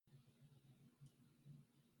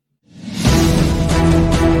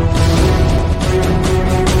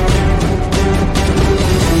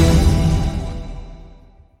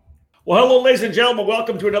Well, hello, ladies and gentlemen.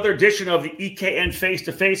 Welcome to another edition of the EKN Face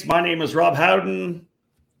to Face. My name is Rob Howden.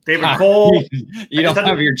 David Cole. You don't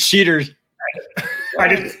have your cheaters. I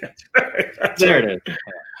didn't. There it is.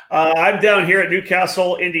 I'm down here at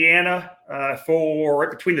Newcastle, Indiana, for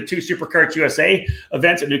right between the two SuperKarts USA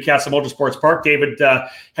events at Newcastle Motorsports Park. David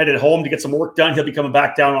headed home to get some work done. He'll be coming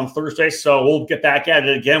back down on Thursday, so we'll get back at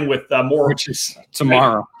it again with more. Which is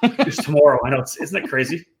tomorrow. It's tomorrow. I know. Isn't it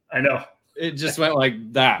crazy? I know. It just went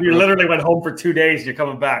like that. You literally went home for 2 days and you're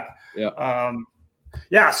coming back.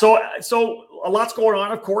 Yeah. So a lot's going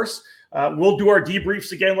on, of course. We'll do our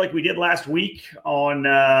debriefs again like we did last week on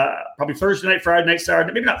probably Thursday night, Friday night,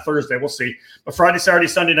 Saturday. Maybe not Thursday. We'll see. But Friday, Saturday,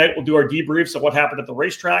 Sunday night, we'll do our debriefs of what happened at the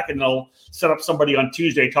racetrack, and they'll set up somebody on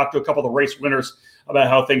Tuesday, talk to a couple of the race winners about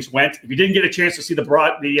how things went. If you didn't get a chance to see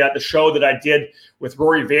the show that I did with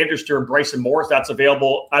Rory Vanderster and Bryson Morris, that's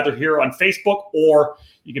available either here on Facebook or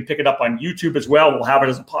you can pick it up on YouTube as well. We'll have it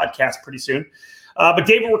as a podcast pretty soon. But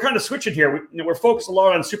David, we're kind of switching here. We're focused a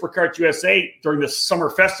lot on SuperKarts USA during this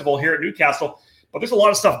summer festival here at Newcastle, but there's a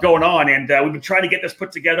lot of stuff going on, and we've been trying to get this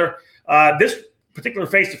put together. This particular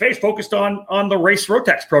face-to-face focused on the Race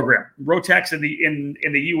Rotax program. Rotax in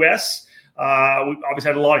the U.S. We obviously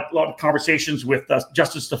had a lot of conversations with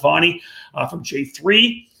Justin Stefani from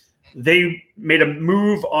J3. They made a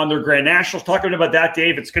move on their Grand Nationals. Talking about that,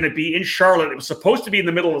 Dave, it's going to be in Charlotte. It was supposed to be in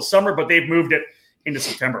the middle of the summer, but they've moved it into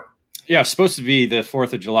September. Yeah, it's supposed to be the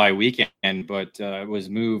 4th of July weekend, but it was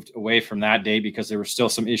moved away from that day because there were still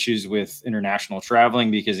some issues with international traveling.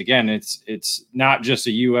 Because, again, it's not just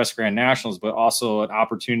a U.S. Grand Nationals, but also an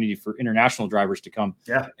opportunity for international drivers to come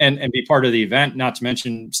and be part of the event, not to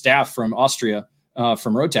mention staff from Austria,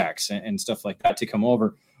 from Rotax and stuff like that to come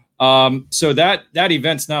over. So that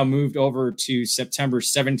event's now moved over to September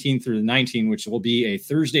 17th through the 19th, which will be a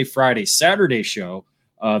Thursday, Friday, Saturday show.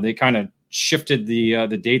 They kind of shifted the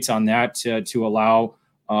dates on that to allow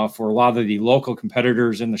for a lot of the local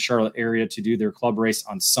competitors in the Charlotte area to do their club race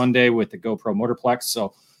on Sunday with the GoPro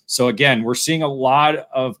Motorplex. So again, we're seeing a lot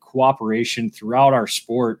of cooperation throughout our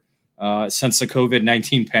sport since the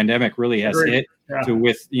COVID-19 pandemic really has hit. Yeah.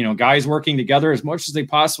 With guys working together as much as they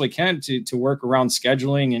possibly can to work around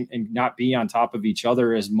scheduling and not be on top of each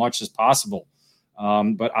other as much as possible.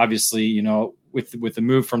 But obviously, with the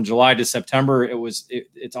move from July to September,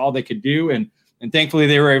 it's all they could do, and thankfully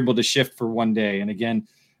they were able to shift for 1 day. And again,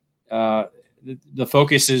 the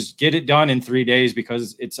focus is get it done in 3 days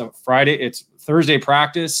because it's a Friday, it's Thursday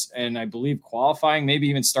practice, and I believe qualifying maybe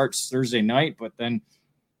even starts Thursday night, but then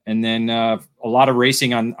a lot of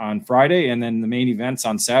racing on Friday, and then the main events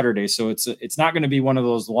on Saturday. So it's not going to be one of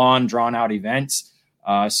those long, drawn out events.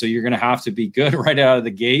 So you're going to have to be good right out of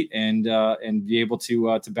the gate and be able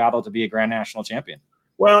to battle to be a Grand National champion.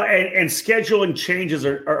 Well, and scheduling changes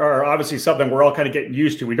are obviously something we're all kind of getting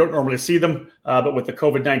used to. We don't normally see them, but with the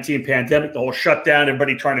COVID-19 pandemic, the whole shutdown,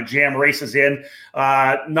 everybody trying to jam races in.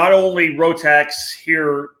 Not only Rotax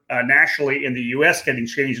here nationally in the U.S. getting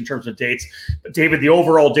changed in terms of dates, but David, the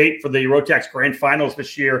overall date for the Rotax Grand Finals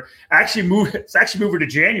this year actually moved to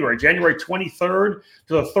January 23rd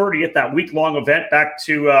to the 30th, that week-long event back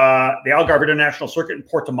to the Algarve International Circuit in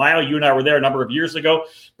Portimao. You and I were there a number of years ago,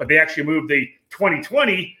 but they actually moved the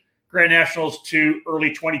 2020 Grand Nationals to early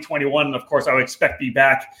 2021. And of course, I would expect to be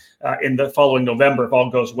back in the following November if all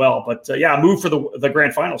goes well. But a move for the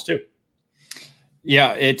Grand Finals too.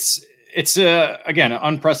 Yeah, it's again, an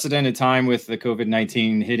unprecedented time with the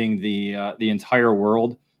COVID-19 hitting the entire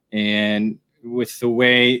world, and with the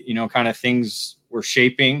way kind of things were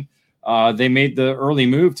shaping, they made the early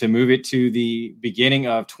move to move it to the beginning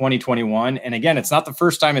of 2021. And again, it's not the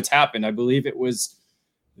first time it's happened. I believe it was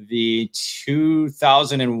the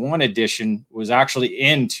 2001 edition was actually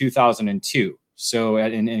in 2002. So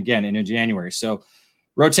again in January. So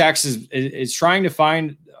Rotax is trying to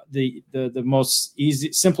find the most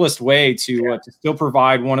simplest way to still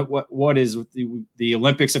provide what is the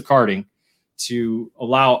Olympics of karting, to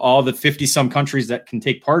allow all the 50 some countries that can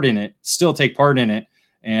take part in it still take part in it,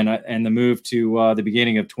 and the move to the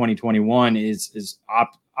beginning of 2021 is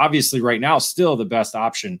obviously right now still the best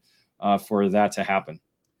option for that to happen.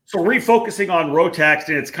 So refocusing on Rotax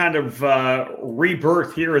and its kind of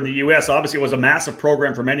rebirth here in the U.S. Obviously, it was a massive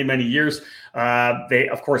program for many, many years. They,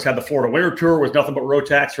 of course, had the Florida Winter Tour, was nothing but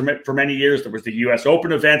Rotax for many years. There was the U.S.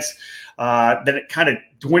 Open events. Then it kind of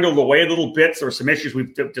dwindled away a little bit. There were some issues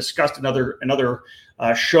we've discussed in other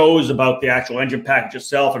shows about the actual engine package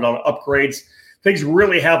itself and all the upgrades. Things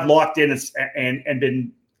really have locked in and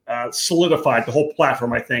been solidified, the whole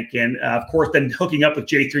platform, I think. And, of course, then hooking up with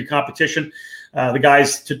J3 Competition, the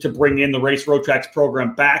guys to bring in the Race Rotax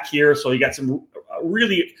program back here. So you got some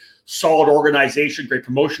really solid organization, great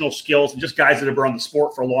promotional skills, and just guys that have been on the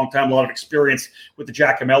sport for a long time, a lot of experience with the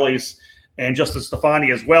Giacomellis and Justin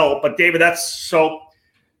Stefani as well. But David,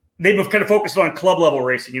 they've been kind of focused on club level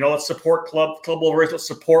racing. Let's support club level racing. Let's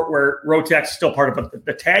support where Rotax is still part of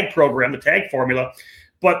the tag program, the tag formula.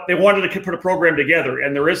 But they wanted to put a program together,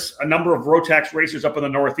 and there is a number of Rotax racers up in the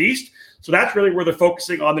Northeast. So that's really where they're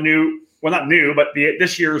focusing on the new, well, not new, but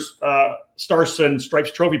this year's Stars and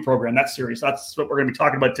Stripes Trophy program, that series. That's what we're going to be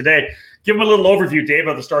talking about today. Give them a little overview, Dave,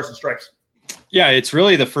 of the Stars and Stripes. Yeah, it's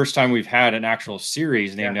really the first time we've had an actual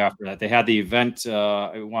series named after that. They had the event,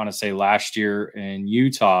 I want to say last year in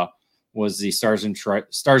Utah, was the Stars and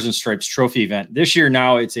Stripes Trophy event. This year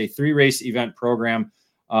now it's a 3-race event program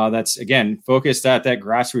that's, again, focused at that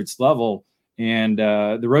grassroots level. And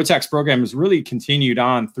the Rotax program has really continued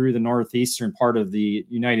on through the northeastern part of the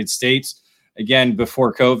United States. Again,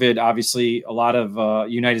 before COVID, obviously, a lot of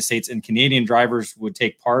United States and Canadian drivers would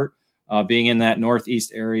take part, being in that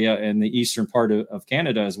northeast area and the eastern part of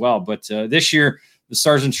Canada as well. But this year, the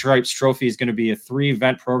Stars and Stripes Trophy is going to be a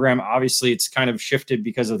 3-event program. Obviously, it's kind of shifted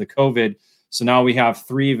because of the COVID. So now we have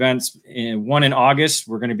 3 events. One in August,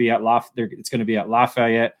 we're going to be at it's going to be at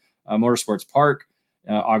Lafayette Motorsports Park,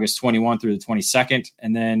 August 21 through the 22nd.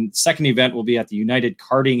 And then second event will be at the United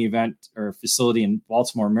Karting event or facility in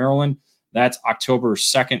Baltimore, Maryland. That's October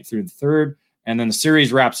 2nd through the 3rd. And then the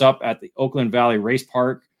series wraps up at the Oakland Valley Race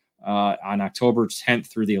Park on October 10th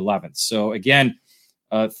through the 11th. So again,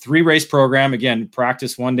 3-race program. Again,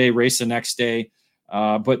 practice one day, race the next day.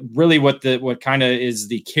 But really what kind of is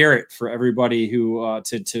the carrot for everybody who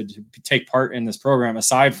to take part in this program,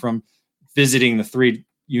 aside from visiting the 3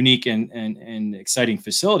 unique and exciting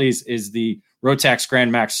facilities, is the Rotax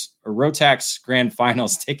Rotax Grand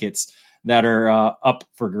Finals tickets that are up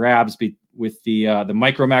for grabs with the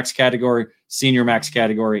Micro Max category, Senior Max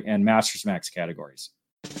category, and Masters Max categories.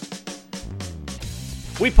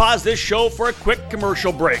 We pause this show for a quick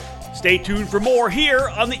commercial break. Stay tuned for more here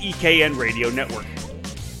on the EKN Radio Network.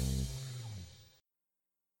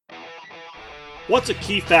 What's a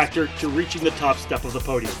key factor to reaching the top step of the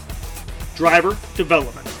podium? Driver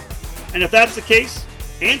development. And if that's the case,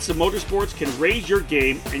 ANSA Motorsports can raise your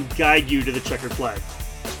game and guide you to the checkered flag.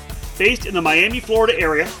 Based in the Miami, Florida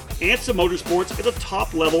area, ANSA Motorsports is a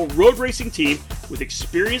top-level road racing team with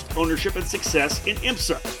experienced ownership and success in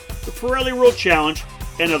IMSA, the Pirelli World Challenge,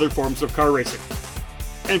 and other forms of car racing.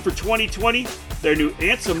 And for 2020, their new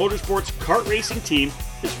ANSA Motorsports kart racing team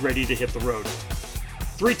is ready to hit the road.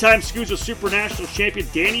 3-time SCUSA Super Nationals champion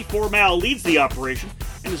Danny Formal leads the operation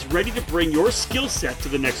and is ready to bring your skill set to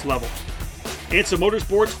the next level. ANSA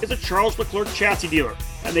Motorsports is a Charles Leclerc chassis dealer,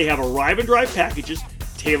 and they have arrive and drive packages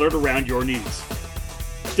tailored around your needs.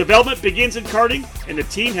 Development begins in karting, and the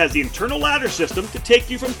team has the internal ladder system to take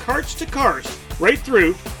you from karts to cars, right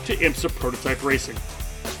through to IMSA prototype racing.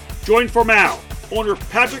 Join Formal, owner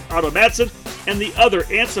Patrick Otto Madsen, and the other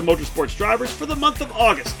ANSA Motorsports drivers for the month of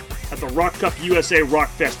August at the Rock Cup USA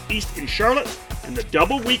Rockfest East in Charlotte and the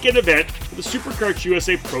double weekend event for the SuperKarts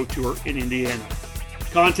USA Pro Tour in Indiana.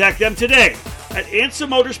 Contact them today at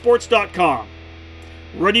ansamotorsports.com.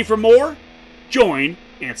 Ready for more? Join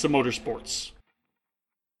ANSA Motorsports.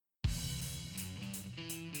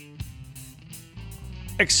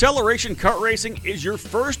 Acceleration Kart Racing is your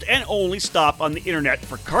first and only stop on the internet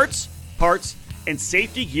for karts, parts, and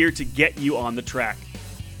safety gear to get you on the track.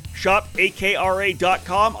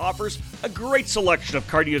 ShopAKRA.com offers a great selection of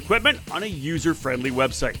karting equipment on a user-friendly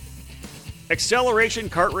website. Acceleration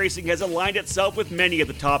Kart Racing has aligned itself with many of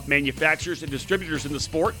the top manufacturers and distributors in the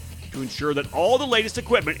sport to ensure that all the latest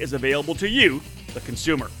equipment is available to you, the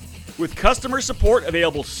consumer. With customer support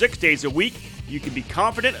available 6 days a week, you can be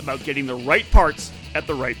confident about getting the right parts at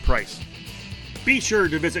the right price. Be sure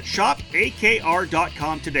to visit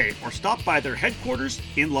shopakr.com today or stop by their headquarters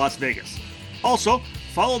in Las Vegas. Also,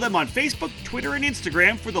 follow them on Facebook, Twitter, and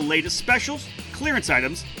Instagram for the latest specials, clearance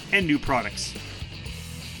items, and new products.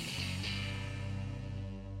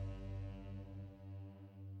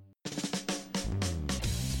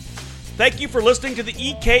 Thank you for listening to the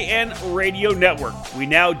EKN Radio Network. We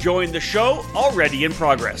now join the show already in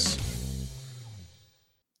progress.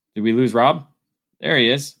 Did we lose Rob? There he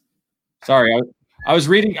is. Sorry, I was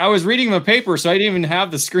reading the paper, so I didn't even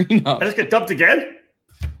have the screen up. I just get dumped again?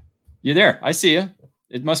 You're there. I see you.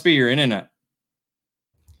 It must be your internet.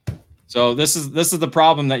 So this is the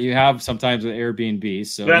problem that you have sometimes with Airbnb.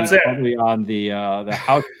 So that's it. Probably on the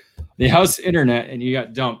house internet, and you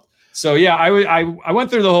got dumped. So yeah, I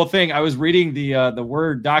went through the whole thing. I was reading the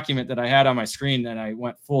Word document that I had on my screen, and I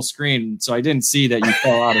went full screen, so I didn't see that you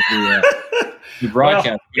fell out of the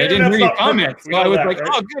broadcast. Well, I didn't hear your comments, so I was like, right?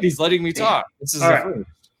 Oh, good, he's letting me talk. This is the first.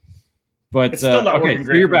 But it's still not okay, working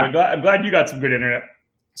so you're great. back. I'm glad you got some good internet.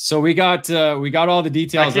 So we got all the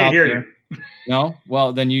details I can't out hear there. you. No?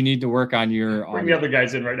 Well, then you need to work on your Bring the other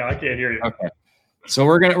guys in right now. I can't hear you. Okay. So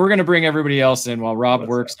we're gonna bring everybody else in while Rob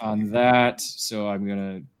works on that. So I'm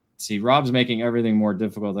gonna see. Rob's making everything more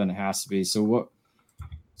difficult than it has to be. So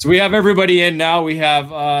we have everybody in now. We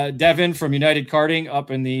have Devin from United Karting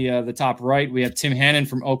up in the top right. We have Tim Hannon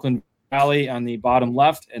from Oakland Valley on the bottom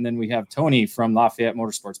left, and then we have Tony from Lafayette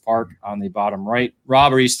Motorsports Park on the bottom right.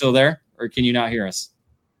 Rob, are you still there, or can you not hear us?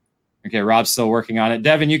 Okay, Rob's still working on it.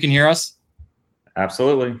 Devin, you can hear us?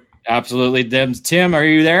 Absolutely. Tim, are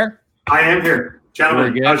you there? I am here.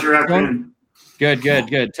 Gentlemen, how's your afternoon?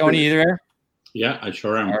 Good. Tony, you there? Yeah, I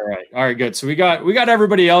sure am. All right, good. So we got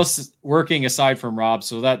everybody else working aside from Rob,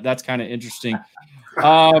 so that's kind of interesting.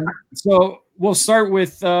 So we'll start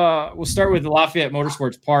with the Lafayette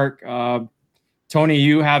Motorsports Park. Tony,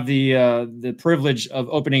 you have the privilege of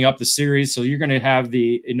opening up the series, so you're going to have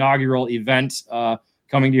the inaugural event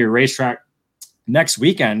coming to your racetrack next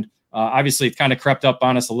weekend. Obviously, it kind of crept up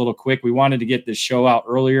on us a little quick. We wanted to get this show out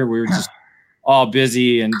earlier. We were just all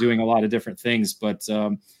busy and doing a lot of different things, but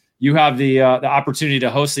you have the opportunity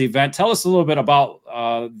to host the event. Tell us a little bit about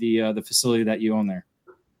the facility that you own there.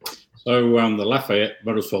 So the Lafayette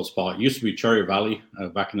Motorsports Park used to be Cherry Valley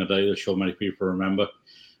back in the day. I'm sure many people remember.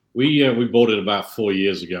 We bought it about 4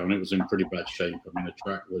 years ago, and it was in pretty bad shape. I mean, the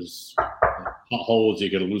track was potholes. You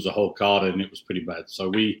could lose a whole car, and it was pretty bad. So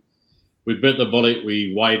we bit the bullet.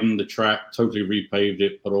 We widened the track, totally repaved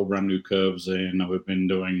it, put all brand new curves in, and we've been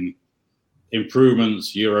doing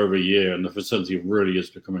improvements year over year, and the facility really is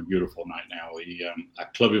becoming beautiful right now.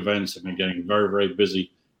 Our club events have been getting very, very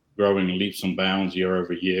busy, growing leaps and bounds year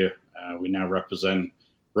over year. We now represent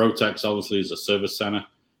Rotax, obviously, as a service center.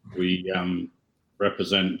 We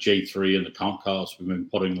represent J3 and the comp carts. We've been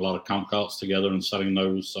putting a lot of comp carts together and selling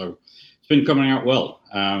those, so it's been coming out well.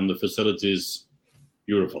 The facility is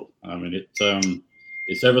beautiful. I mean,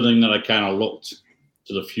 it's everything that I kind of looked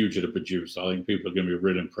to the future to produce. I think people are going to be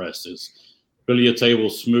really impressed. It's billiard table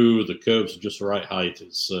smooth. The curves are just the right height.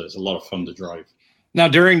 It's a lot of fun to drive. Now,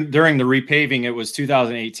 during the repaving, it was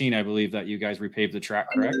 2018, I believe, that you guys repaved the track,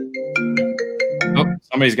 correct? Oh,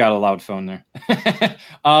 somebody's got a loud phone there.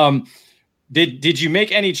 Did you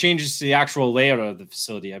make any changes to the actual layout of the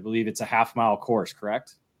facility? I believe it's a half-mile course,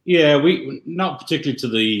 correct? Yeah, we not particularly to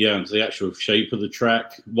the actual shape of the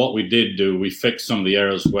track. What we did do, we fixed some of the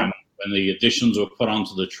errors when the additions were put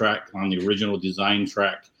onto the track on the original design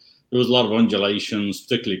track. There was a lot of undulations,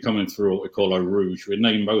 particularly coming through what we call Eau Rouge. We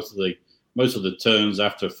named most of the turns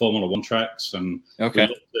after Formula One tracks, and we looked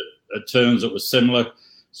at turns that were similar.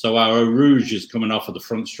 So our Eau Rouge is coming off of the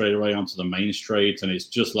front straightaway onto the main straight, and it's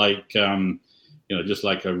just like just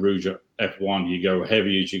like Eau Rouge at F1. You go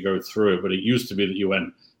heavy as you go through it, but it used to be that you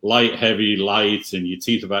went light, heavy, light, and your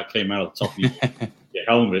teeth about came out of the top of your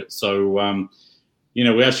helmet. So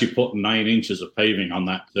we actually put 9 inches of paving on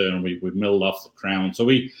that turn. We milled off the crown. So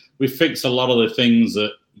we fixed a lot of the things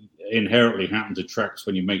that inherently happen to tracks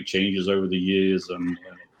when you make changes over the years, and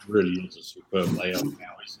it really is a superb layout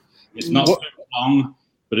now. It's not super long,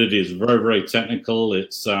 but it is very, very technical.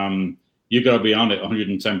 It's you got to be on it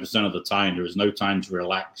 110% of the time. There is no time to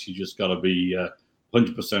relax. You just got to be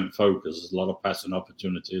 100% focused. There's a lot of passing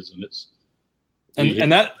opportunities, and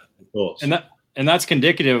that's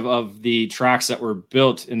indicative of the tracks that were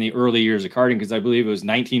built in the early years of karting, because I believe it was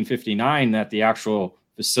 1959 that the actual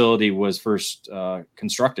facility was first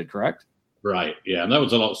constructed, correct? Right, yeah, and that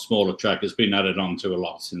was a lot smaller track. It's been added on to a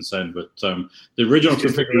lot since then, but the original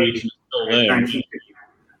configuration is still there.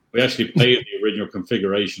 We actually paved the original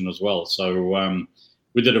configuration as well. So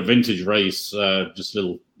we did a vintage race just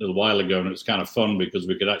a little while ago, and it was kind of fun because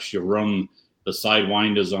we could actually run the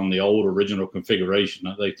sidewinders on the old original configuration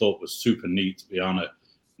that they thought was super neat to be on a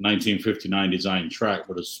 1959 design track,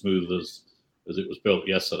 but as smooth as it was built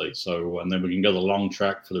yesterday. So, and then we can go the long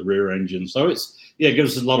track for the rear engine. So it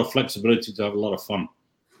gives us a lot of flexibility to have a lot of fun.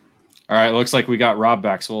 All right, looks like we got Rob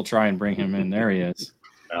back, so we'll try and bring him in. There he is.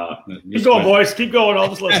 Keep going, boys. Keep going. I'll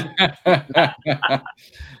just listen.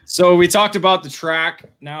 So we talked about the track.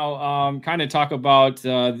 Now, kind of talk about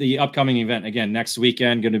the upcoming event. Again, next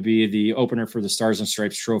weekend, going to be the opener for the Stars and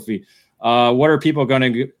Stripes Trophy. What are people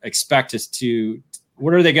going to expect us to?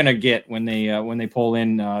 What are they going to get when they pull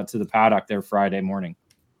in to the paddock there Friday morning?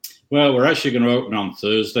 Well, we're actually going to open on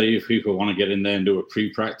Thursday if people want to get in there and do a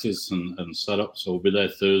pre-practice and set up. So we'll be there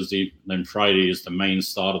Thursday. Then Friday is the main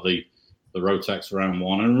start of the Rotax round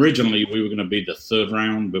one. And originally we were going to be the third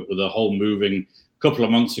round, but with the whole moving a couple of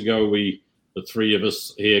months ago, the three of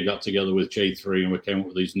us here got together with J3 and we came up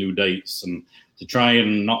with these new dates, and to try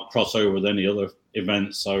and not cross over with any other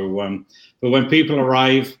event. So, but when people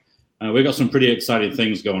arrive, we've got some pretty exciting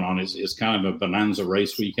things going on. It's kind of a bonanza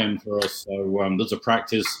race weekend for us. So there's a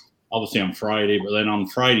practice, obviously on Friday, but then on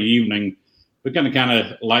Friday evening, we're going to kind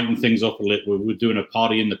of lighten things up a little. We're doing a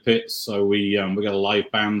party in the pits. So we got a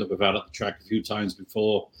live band that we've had at the track a few times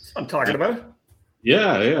before. I'm talking about.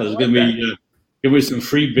 Yeah. There's going to be some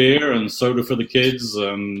free beer and soda for the kids,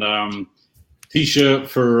 and T-shirt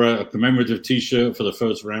for a commemorative T-shirt for the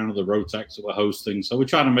first round of the Rotax that we're hosting. So we're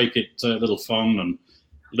trying to make it a little fun and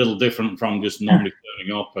a little different from just normally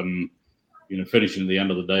turning up and finishing at the end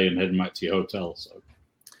of the day and heading back to your hotel. So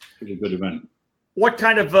pretty good event. What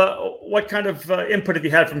kind of input have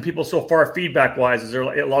you had from people so far, feedback wise? Is there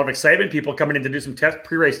a lot of excitement? People coming in to do some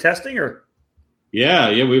pre-race testing, or? Yeah,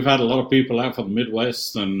 we've had a lot of people out from the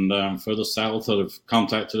Midwest and further south that have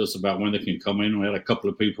contacted us about when they can come in. We had a couple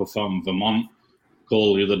of people from Vermont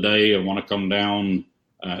call the other day and want to come down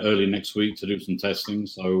early next week to do some testing.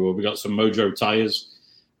 So we got some Mojo tires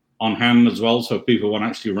on hand as well. So if people want to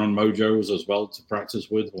actually run Mojos as well to practice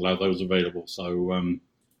with, we'll have those available. So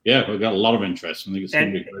we've got a lot of interest. I think it's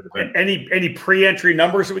going to be a great event. Any pre-entry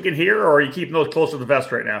numbers that we can hear, or are you keeping those close to the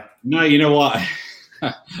vest right now? No, you know what?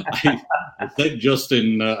 I sent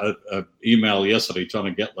Justin an email yesterday trying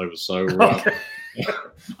to get those. So okay.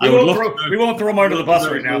 We won't throw them under the bus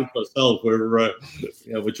right now. Myself, we're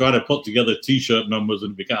trying to put together T-shirt numbers, and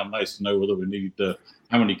it'd be kind of nice to know whether we need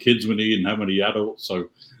how many kids we need and how many adults. So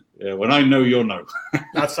when I know, you'll know.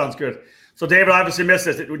 That sounds good. So David obviously missed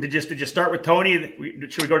this. Did you start with Tony?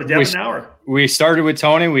 Should we go to Devin now? Or? We started with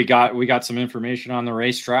Tony. We got some information on the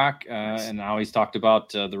racetrack, and now he's talked about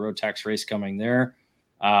the Rotax race coming there.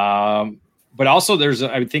 But also,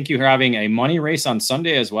 I think you're having a money race on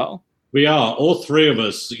Sunday as well. We are. All three of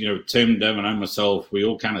us, Tim, Devin, and myself, we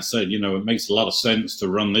all kind of said, it makes a lot of sense to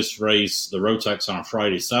run this race, the Rotax, on a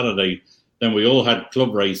Friday, Saturday. Then we all had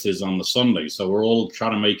club races on the Sunday. So we're all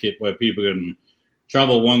trying to make it where people can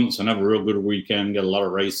travel once and have a real good weekend, get a lot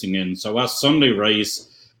of racing in. So our Sunday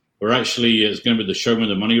race, it's going to be the Show Me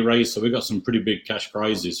the Money race. So we've got some pretty big cash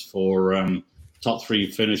prizes for top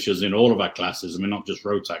three finishers in all of our classes. I mean, not just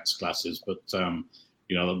Rotax classes, but,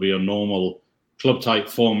 there'll be a normal club type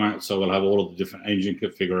format. So we'll have all of the different engine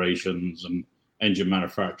configurations and engine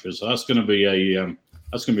manufacturers. So that's going to be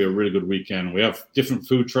a really good weekend. We have different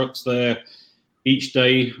food trucks there each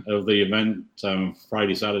day of the event,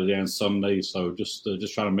 Friday, Saturday, and Sunday. So just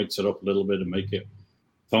trying to mix it up a little bit and make it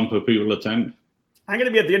fun for people to attend. I'm going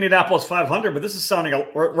to be at the Indianapolis 500, but this is sounding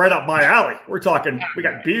right up my alley. We're talking, we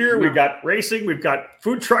got beer, we got racing, we've got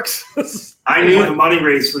food trucks. I knew the money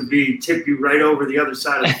race would tip you right over the other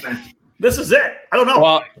side of the fence. This is it. I don't know.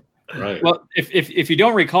 Well, right. Well, if you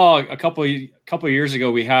don't recall, a couple of years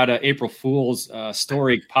ago, we had an April Fool's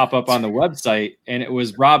story pop up on the website, and it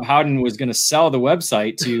was Rob Howden was going to sell the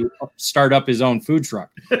website to start up his own food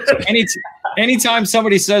truck. So anytime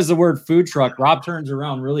somebody says the word food truck, Rob turns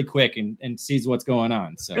around really quick and sees what's going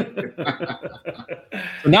on. So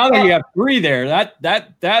now that you have three there,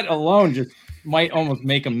 that alone just might almost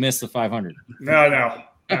make him miss the 500. No.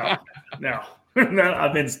 No,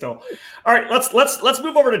 I'm in still. All right, let's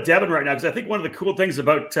move over to Devin right now, because I think one of the cool things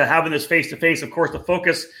about having this face-to-face, of course, the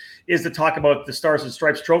focus is to talk about the Stars and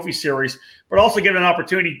Stripes Trophy Series, but also give an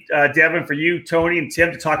opportunity, Devin, for you, Tony, and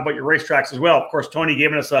Tim to talk about your racetracks as well. Of course, Tony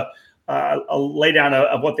giving us a laydown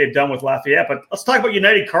of what they've done with Lafayette, but let's talk about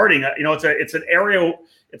United Karting. It's an area.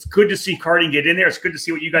 It's good to see karting get in there. It's good to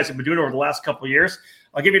see what you guys have been doing over the last couple of years.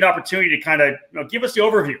 I'll give you an opportunity to kind of give us the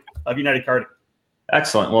overview of United Karting.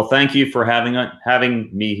 Excellent. Well, thank you for having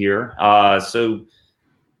me here. So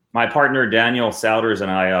my partner, Daniel Souders, and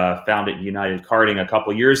I founded United Karting a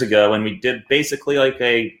couple years ago, and we did basically like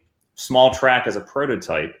a small track as a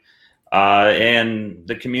prototype. And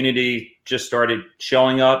the community just started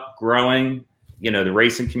showing up, growing. The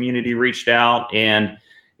racing community reached out, and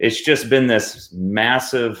it's just been this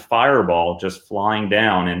massive fireball just flying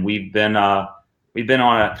down. And we've been on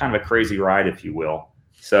a kind of a crazy ride, if you will.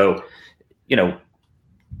 So,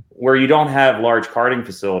 where you don't have large karting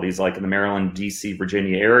facilities like in the Maryland, DC,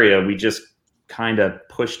 Virginia area, we just kind of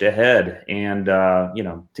pushed ahead. And,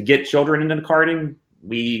 to get children into karting,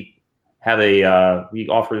 we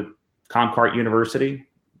offer ComKart University.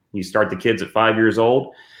 You start the kids at 5 years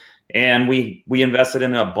old. And we invested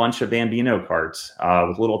in a bunch of Bambino karts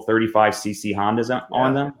with little 35cc Hondas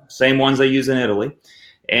on them, same ones they use in Italy.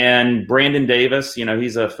 And Brandon Davis,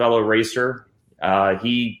 he's a fellow racer.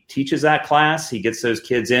 He teaches that class. He gets those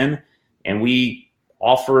kids in, and we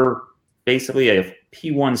offer basically a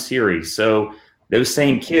P1 series. So those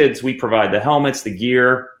same kids, we provide the helmets, the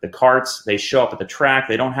gear, the carts. They show up at the track.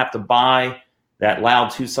 They don't have to buy that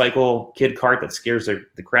loud 2-cycle kid cart that scares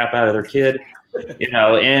the crap out of their kid,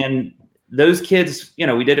 and those kids,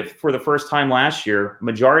 we did it for the first time last year.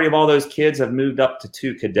 Majority of all those kids have moved up to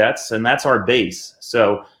 2 cadets, and that's our base.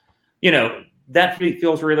 So, that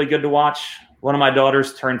feels really good to watch. One of my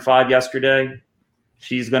daughters turned 5 yesterday.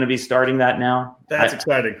 She's going to be starting that now. That's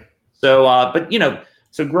exciting. So,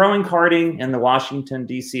 so growing karting in the Washington,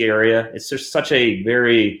 D.C. area, it's just such a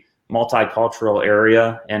very multicultural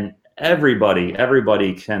area, and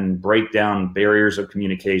everybody can break down barriers of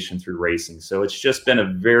communication through racing. So it's just been a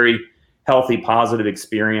very healthy, positive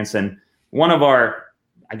experience. And one of our,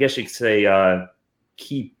 I guess you could say,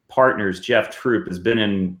 key partners, Jeff Troop, has been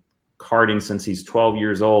in karting since he's 12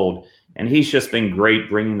 years old. And he's just been great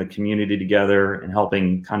bringing the community together and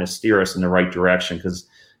helping kind of steer us in the right direction. Because,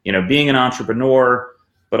 being an entrepreneur,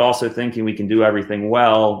 but also thinking we can do everything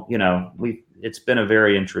well, it's been a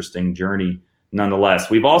very interesting journey nonetheless.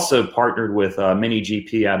 We've also partnered with Mini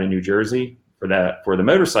GP out of New Jersey for the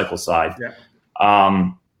motorcycle side.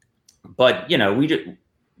 Yeah. But, we just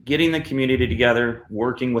getting the community together,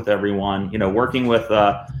 working with everyone, working with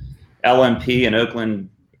LMP in Oakland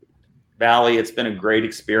Valley, it's been a great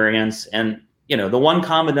experience. And, the one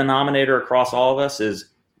common denominator across all of us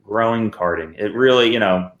is growing karting. It really,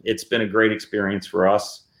 it's been a great experience for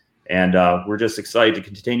us. And we're just excited to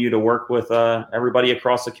continue to work with everybody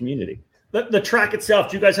across the community. The track itself,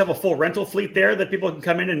 do you guys have a full rental fleet there that people can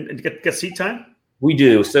come in and get seat time? We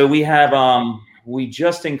do. So we have, we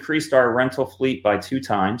just increased our rental fleet by 2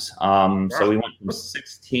 times. Wow. So we went from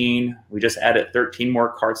 16. We just added 13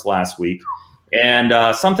 more carts last week.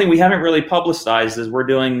 And something we haven't really publicized is we're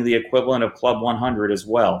doing the equivalent of Club 100 as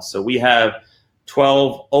well. So we have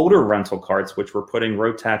 12 older rental carts, which we're putting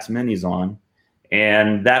Rotax Minis on.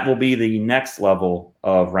 And that will be the next level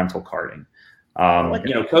of rental karting.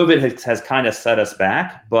 COVID has kind of set us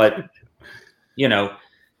back, but,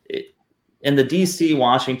 in the DC,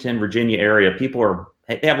 Washington, Virginia area,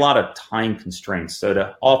 they have a lot of time constraints. So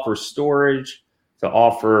to offer storage, to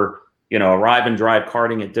offer, arrive and drive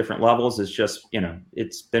karting at different levels is just,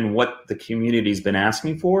 it's been what the community's been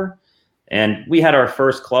asking for. And we had our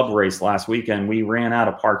first club race last weekend. We ran out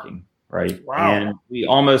of parking, right? Wow. And we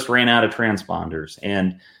almost ran out of transponders.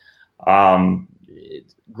 And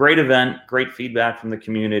great event, great feedback from the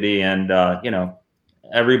community. And,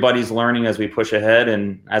 everybody's learning as we push ahead.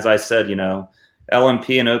 And as I said,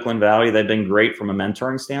 LMP and Oakland Valley, they've been great from a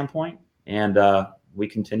mentoring standpoint. And we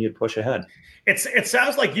continue to push ahead. It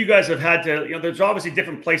sounds like you guys have had to, there's obviously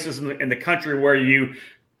different places in the country where you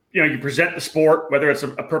present the sport, whether it's a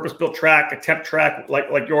purpose-built track, a temp track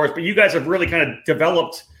like yours, but you guys have really kind of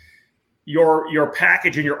developed your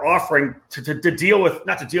package and your offering to deal with,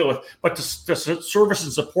 not to deal with, but to service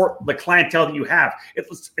and support the clientele that you have.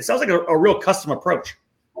 It sounds like a real custom approach.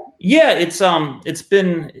 Yeah, it's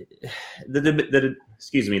been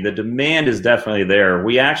the demand is definitely there.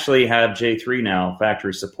 We actually have J3 now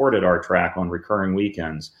factory supported our track on recurring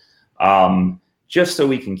weekends, just so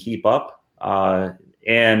we can keep up.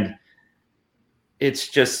 And it's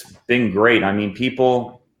just been great. I mean,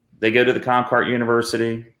 people, they go to the ComCart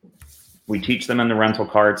University. We teach them in the rental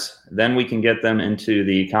carts. Then we can get them into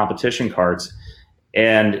the competition carts.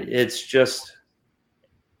 And it's just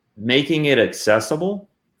making it accessible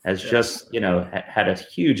has just, had a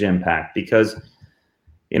huge impact because,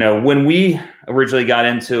 when we originally got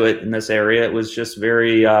into it in this area, it was just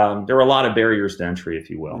very, there were a lot of barriers to entry, if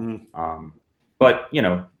you will. Mm-hmm. But,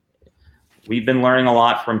 we've been learning a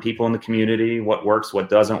lot from people in the community, what works, what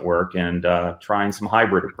doesn't work, and trying some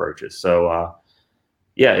hybrid approaches. So,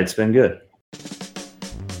 it's been good.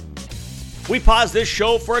 We pause this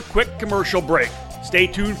show for a quick commercial break. Stay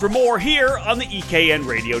tuned for more here on the EKN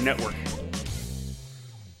Radio Network.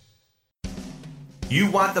 You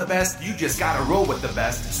want the best? You just gotta roll with the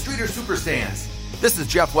best. Streeter Superstands. This is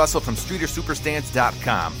Jeff Wessel from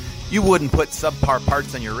StreeterSuperstands.com. You wouldn't put subpar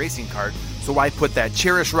parts on your racing cart, so why put that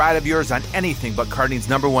cherished ride of yours on anything but karting's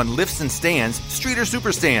 #1 lifts and stands, Streeter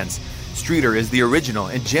Superstands. Streeter is the original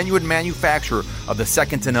and genuine manufacturer of the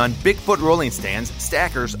second-to-none Bigfoot rolling stands,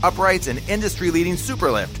 stackers, uprights, and industry-leading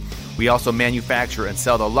Superlift. We also manufacture and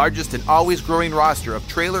sell the largest and always growing roster of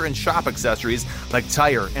trailer and shop accessories like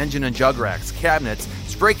tire, engine and jug racks, cabinets,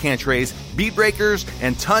 spray can trays, bead breakers,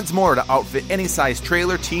 and tons more to outfit any size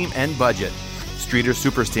trailer, team, and budget. Streeter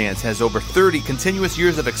Superstands has over 30 continuous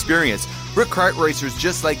years of experience. We're kart racers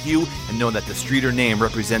just like you and know that the Streeter name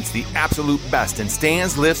represents the absolute best in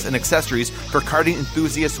stands, lifts, and accessories for karting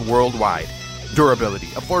enthusiasts worldwide. Durability,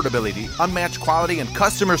 affordability, unmatched quality, and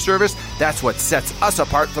customer service, that's what sets us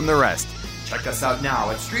apart from the rest. Check us out now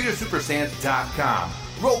at StreeterSuperstands.com.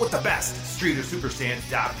 Roll with the best,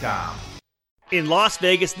 StreeterSuperstands.com. In Las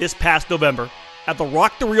Vegas this past November, at the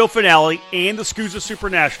Rock the Rio finale and the SCUSA Super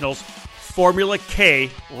Nationals, Formula K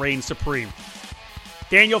reigned supreme.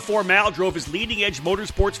 Daniel Formal drove his leading-edge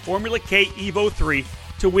motorsports Formula K Evo 3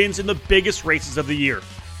 to wins in the biggest races of the year,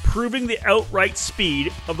 proving the outright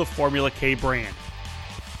speed of the Formula K brand.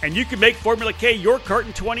 And you can make Formula K your kart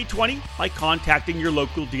in 2020 by contacting your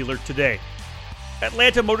local dealer today.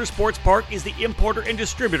 Atlanta Motorsports Park is the importer and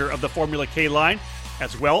distributor of the Formula K line,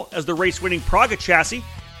 as well as the race-winning Praga chassis,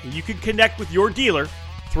 and you can connect with your dealer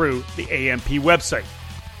through the AMP website.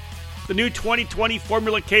 The new 2020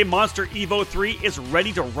 Formula K Monster Evo 3 is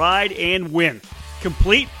ready to ride and win,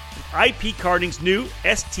 complete with IP Karting's new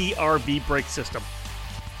STRV brake system.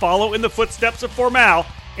 Follow in the footsteps of Formal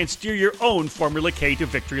and steer your own Formula K to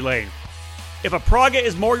victory lane. If a Praga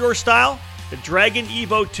is more your style, the Dragon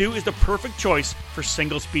Evo 2 is the perfect choice for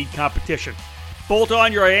single-speed competition. Bolt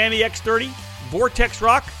on your Miami X30, Vortex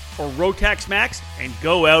Rock, or Rotax Max and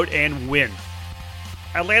go out and win.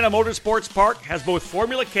 Atlanta Motorsports Park has both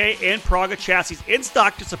Formula K and Praga chassis in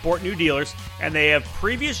stock to support new dealers, and they have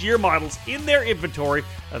previous year models in their inventory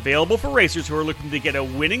available for racers who are looking to get a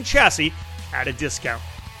winning chassis at a discount.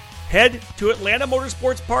 Head to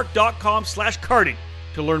atlantamotorsportspark.com/karting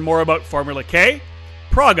to learn more about Formula K,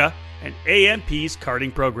 Praga, and AMP's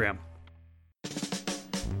karting program.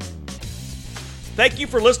 Thank you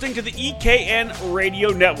for listening to the EKN Radio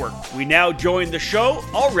Network. We now join the show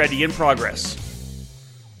already in progress.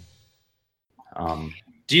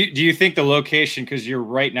 Do you think the location, because you're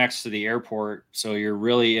right next to the airport, so you're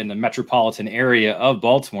really in the metropolitan area of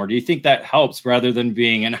Baltimore, do you think that helps rather than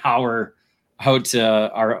being an hour out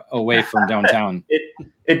or away from downtown?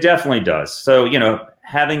 It definitely does. So,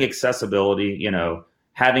 having accessibility,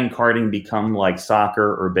 having karting become like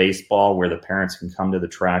soccer or baseball where the parents can come to the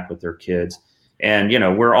track with their kids. And,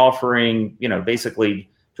 we're offering, basically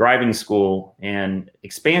driving school and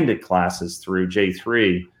expanded classes through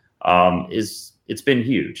J3 it's been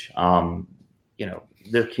huge. The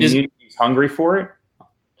community's hungry for it.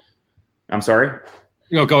 I'm sorry.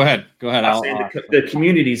 No, go ahead. The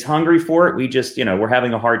community's hungry for it. We just, we're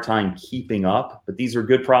having a hard time keeping up, but these are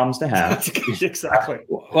good problems to have. Exactly.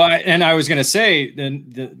 Well, and I was going to say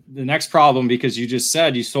the next problem, because you just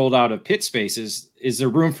said you sold out of pit spaces. Is there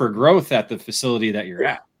room for growth at the facility that you're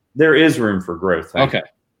at? There is room for growth. Okay.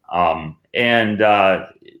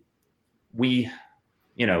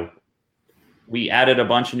 We added a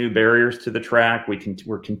bunch of new barriers to the track.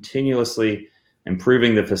 We're continuously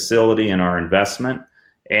improving the facility and our investment.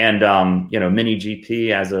 And, Mini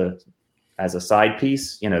GP as a side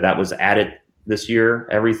piece, that was added this year.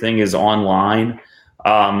 Everything is online.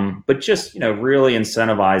 But just, really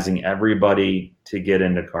incentivizing everybody to get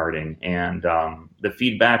into karting. And the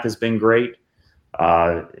feedback has been great.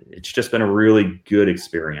 It's just been a really good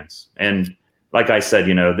experience. And like I said,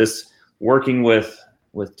 this working with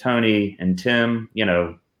Tony and Tim,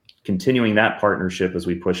 continuing that partnership as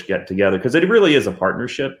we get together, because it really is a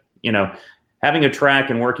partnership. Having a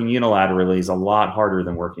track and working unilaterally is a lot harder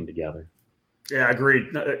than working together. Yeah, agreed.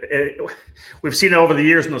 We've seen it over the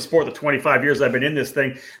years in the sport, the 25 years I've been in this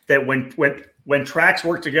thing, that when tracks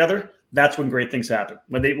work together, that's when great things happen.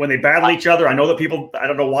 When they battle each other, I know that people, I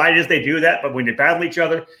don't know why it is they do that, but when they battle each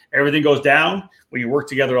other, everything goes down. When you work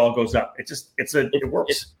together, it all goes up. It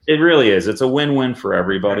works. It really is. It's a win-win for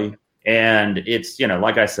everybody. And it's,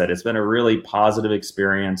 like I said, it's been a really positive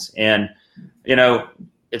experience. And,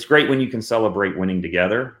 it's great when you can celebrate winning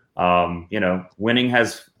together. Winning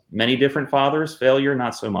has many different fathers. Failure,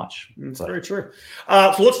 not so much. It's very true.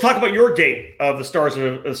 So let's talk about your date of the Stars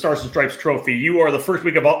and Stripes Trophy. You are the first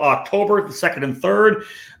week of October, the 2nd and 3rd.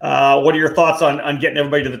 What are your thoughts on getting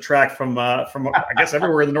everybody to the track from I guess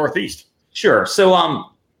everywhere in the Northeast? Sure. So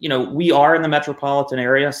we are in the metropolitan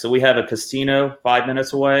area, so we have a casino 5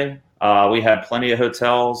 minutes away. We have plenty of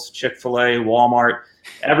hotels, Chick-fil-A, Walmart.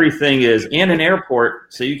 Everything is in an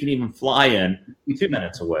airport, so you can even fly in 2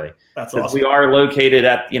 minutes away. That's awesome. We are located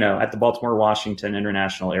at the Baltimore Washington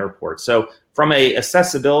International Airport. So from a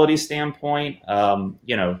accessibility standpoint,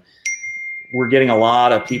 we're getting a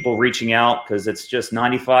lot of people reaching out because it's just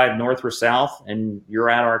 95 north or south, and you're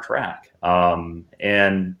at our track.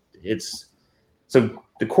 And so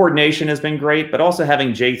the coordination has been great, but also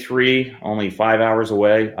having J3 only 5 hours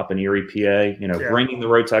away up in Erie, PA. Bringing the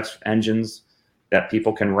Rotax engines that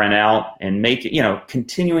people can rent out and make it,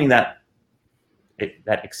 continuing that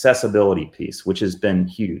accessibility piece, which has been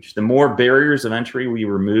huge. The more barriers of entry we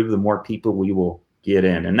remove, the more people we will get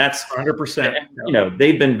in. And that's 100%.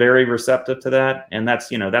 They've been very receptive to that. And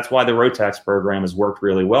that's why the Rotax program has worked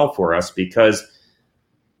really well for us, because,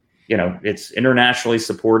 it's internationally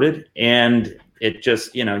supported and it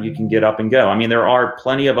just, you can get up and go. I mean, there are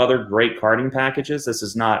plenty of other great karting packages. This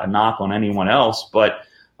is not a knock on anyone else, but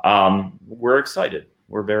we're excited.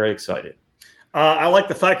 We're very excited. I like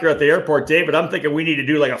the fact you're at the airport, David. I'm thinking we need to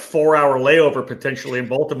do like a 4-hour layover potentially in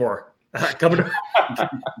Baltimore.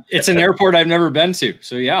 It's an airport I've never been to,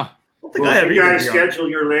 so yeah. If you guys schedule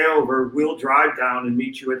your layover, we'll drive down and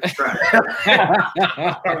meet you at the track.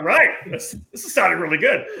 All right. This is sounding really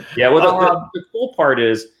good. Yeah, well, the cool part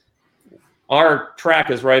is our track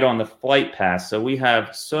is right on the flight path, so we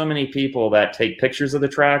have so many people that take pictures of the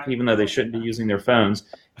track, even though they shouldn't be using their phones,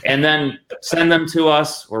 and then send them to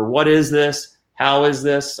us, or what is this? How is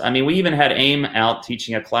this? I mean, we even had AIM out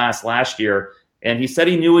teaching a class last year, and he said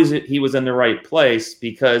he knew he was in the right place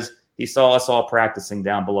because he saw us all practicing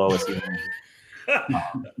down below us.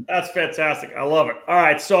 That's fantastic. I love it. All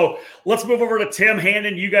right, so let's move over to Tim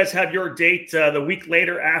Handon. You guys have your date the week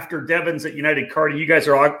later after Devon's at United Karting. You guys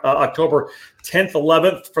are October 10th,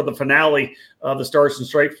 11th for the finale of the Stars and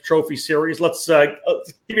Stripes Trophy Series. Let's give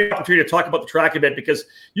you an opportunity to talk about the track a bit, because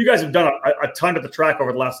you guys have done a ton of the track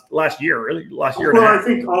over the last year, really, last year. Well, I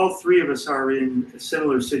think all three of us are in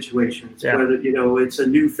similar situations. Yeah. Whether it's a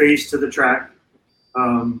new face to the track,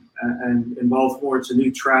 and in Baltimore, it's a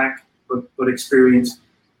new track. But experience.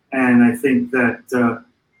 And I think that,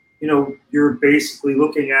 you're basically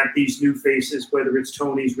looking at these new faces, whether it's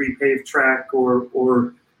Tony's repaved track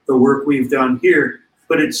or the work we've done here,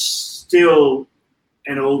 but it's still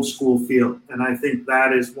an old school feel. And I think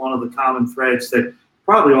that is one of the common threads that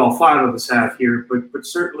probably all five of us have here, but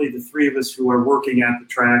certainly the three of us who are working at the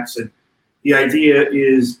tracks. And the idea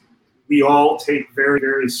is we all take very,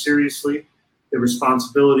 very seriously the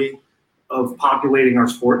responsibility of populating our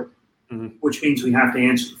sport. Mm-hmm. Which means we have to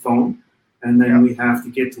answer the phone, and then we have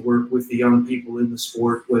to get to work with the young people in the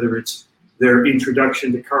sport, whether it's their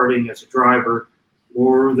introduction to karting as a driver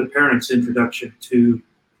or the parents' introduction to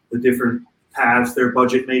the different paths their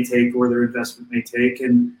budget may take or their investment may take.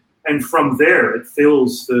 And from there, it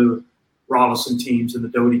fills the Robinson teams and the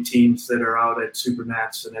Doty teams that are out at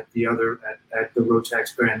Supernats and at the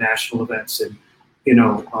Rotax Grand National events. And,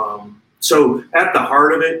 so at the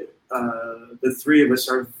heart of it, the three of us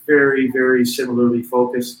are very, very similarly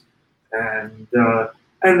focused, and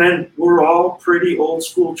then we're all pretty old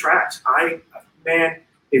school tracks.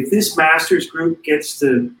 If this Masters group gets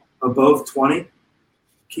to above 20,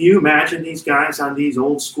 can you imagine these guys on these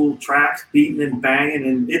old school tracks beating and banging?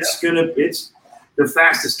 And it's the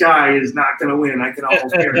fastest guy is not gonna win. I can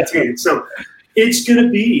almost guarantee it. So it's gonna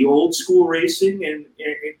be old school racing,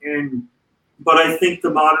 but I think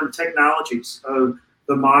the modern technologies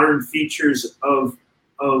the modern features of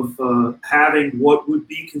having what would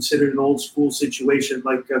be considered an old school situation,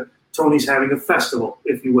 like Tony's having a festival,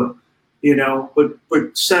 if you will,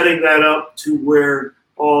 but setting that up to where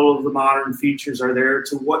all of the modern features are there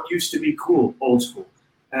to what used to be cool, old school.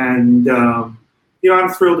 And, I'm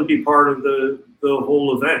thrilled to be part of the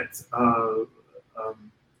whole event.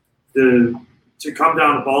 To come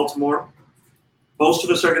down to Baltimore, most of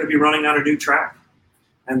us are going to be running on a new track.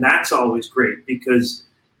 And that's always great because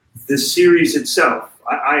the series itself,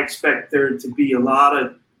 I expect there to be a lot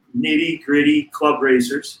of nitty-gritty club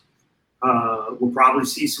racers. We'll probably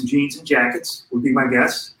see some jeans and jackets, would be my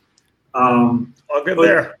guess. All good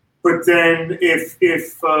there. But then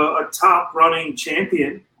if a top-running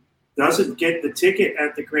champion doesn't get the ticket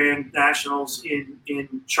at the Grand Nationals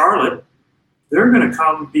in Charlotte, they're going to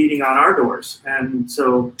come beating on our doors. And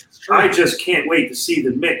so I just can't wait to see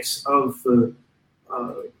the mix of the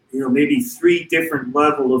maybe three different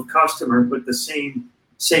level of customer, but the same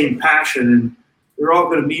passion, and they're all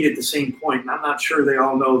going to meet at the same point. And I'm not sure they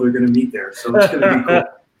all know they're going to meet there, so it's going to be cool.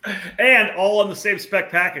 And all on the same spec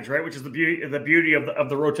package, right? Which is the beauty of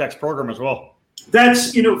the Rotax program as well.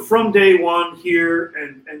 That's from day one here,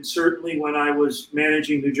 and certainly when I was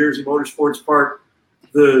managing New Jersey Motorsports Park,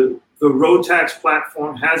 the Rotax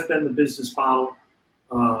platform has been the business model.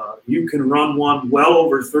 You can run one well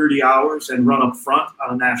over 30 hours and run up front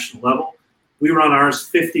on a national level. We run ours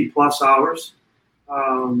 50 plus hours,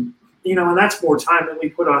 and that's more time than we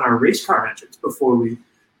put on our race car engines before we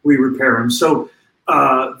repair them. So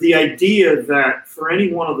the idea that for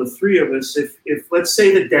any one of the three of us, if let's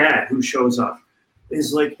say the dad who shows up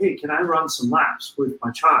is like, hey, can I run some laps with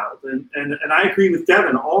my child? And I agree with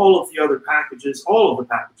Devon. All of the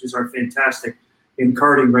packages are fantastic in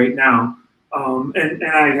karting right now. And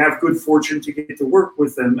I have good fortune to get to work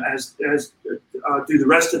with them as do the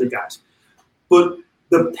rest of the guys. But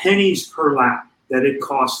the pennies per lap that it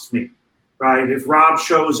costs me, right? If Rob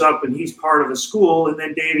shows up and he's part of a school and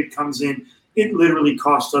then David comes in, it literally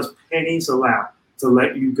costs us pennies a lap to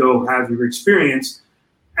let you go have your experience.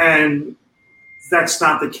 And That's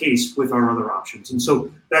not the case with our other options. And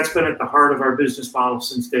so that's been at the heart of our business model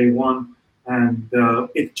since day one. And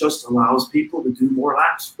it just allows people to do more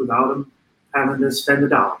laps without them having to spend the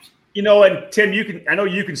dollars. And Tim, I know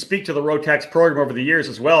you can speak to the Rotax program over the years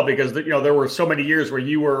as well, because there were so many years where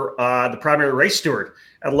you were the primary race steward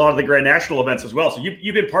at a lot of the Grand National events as well. So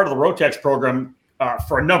you've been part of the Rotax program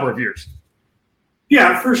for a number of years.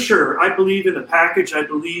 Yeah, for sure. I believe in the package. I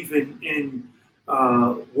believe in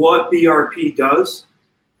what BRP does.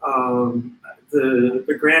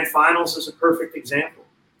 The Grand Finals is a perfect example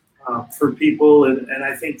for people, and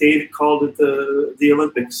I think David called it the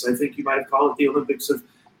Olympics. I think you might call it the Olympics of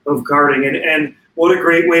karting, and what a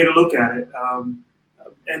great way to look at it.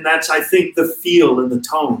 And that's, I think, the feel and the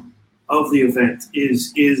tone of the event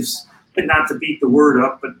is and not to beat the word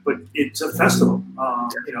up, but it's a festival,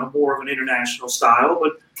 more of an international style.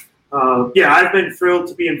 But I've been thrilled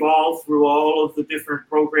to be involved through all of the different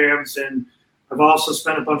programs, and I've also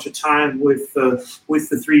spent a bunch of time with the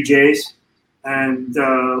 3Js, and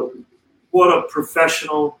what a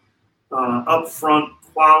professional, upfront,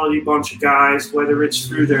 quality bunch of guys, whether it's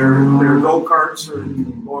through their go-karts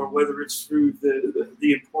or whether it's through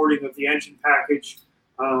the importing of the engine package.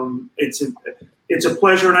 It's a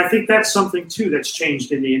pleasure, and I think that's something too that's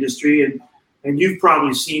changed in the industry, and you've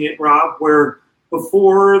probably seen it, Rob, where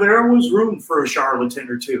before there was room for a charlatan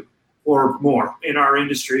or two or more in our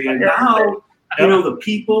industry, and now the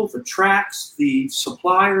people, the tracks, the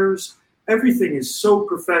suppliers, everything is so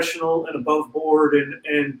professional and above board,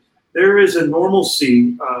 and there is a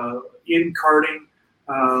normalcy in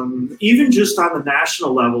karting, even just on the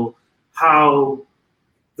national level, how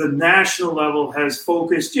the national level has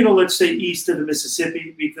focused, let's say east of the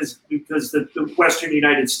Mississippi, because the Western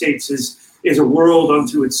United States is a world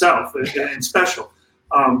unto itself and special.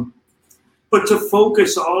 But to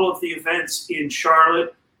focus all of the events in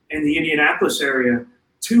Charlotte and the Indianapolis area,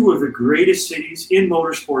 two of the greatest cities in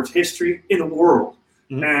motorsports history in the world.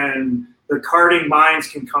 Mm-hmm. And the karting minds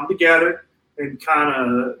can come together and kind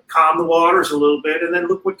of calm the waters a little bit, and then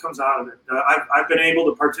look what comes out of it. I've been able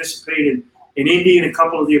to participate in Indy in a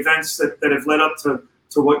couple of the events that have led up to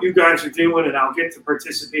what you guys are doing, and I'll get to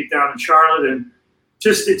participate down in Charlotte. And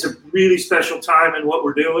just, it's a really special time in what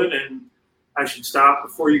we're doing, and I should stop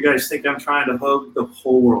before you guys think I'm trying to hug the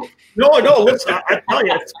whole world. No, listen, I tell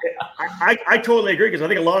you, I totally agree, because I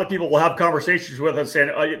think a lot of people will have conversations with us saying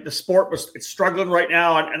the sport it's struggling right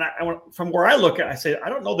now. And I from where I look at it, I say, I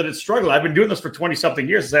don't know that it's struggling. I've been doing this for 20-something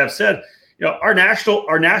years, as I've said. Our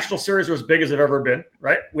national series are as big as they've ever been,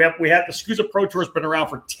 right? We have the SCUSA Pro Tour has been around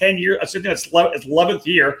for 10 years. I think it's 11th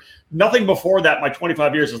year. Nothing before that, my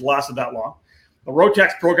 25 years, has lasted that long. The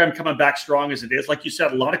Rotax program coming back strong as it is. Like you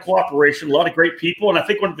said, a lot of cooperation, a lot of great people. And I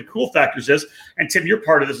think one of the cool factors is, and Tim, you're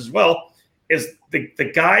part of this as well, is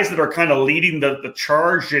the guys that are kind of leading the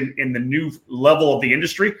charge in the new level of the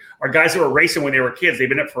industry are guys that were racing when they were kids. They've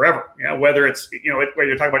been in it forever. Whether it's, whether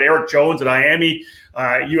you're talking about Eric Jones at IAME,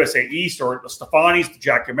 USA East, or the Stefanis, the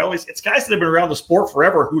Jack Camellis, it's guys that have been around the sport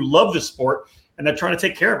forever who love the sport, and they're trying to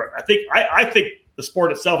take care of it. I think the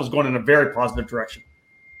sport itself is going in a very positive direction.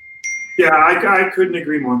 Yeah, I couldn't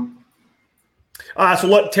agree more.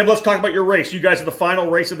 Tim, let's talk about your race. You guys are the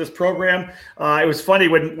final race of this program. It was funny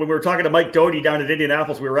when we were talking to Mike Doty down at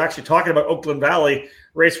Indianapolis, we were actually talking about Oakland Valley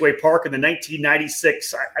Raceway Park in the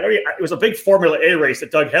 1996. It was a big Formula A race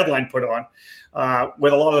that Doug Headline put on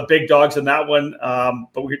with a lot of the big dogs in that one.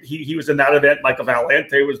 But he was in that event. Michael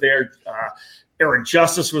Valente was there. Aaron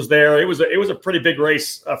Justice was there. It was a pretty big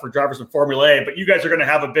race for drivers in Formula A. But you guys are going to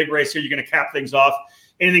have a big race here. You're going to cap things off.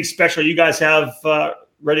 Anything special you guys have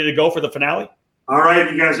ready to go for the finale? All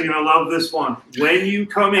right, you guys are going to love this one. When you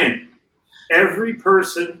come in, every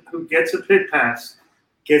person who gets a pit pass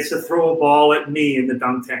gets to throw a ball at me in the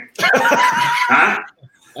dunk tank. Huh?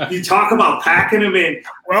 You talk about packing them in.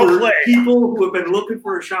 Well played. People who have been looking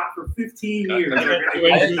for a shot for 15 years.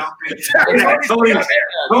 Tony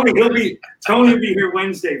will be here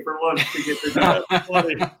Wednesday for lunch to get the done.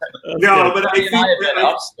 No, but I think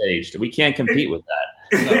upstaged. We can't compete with that.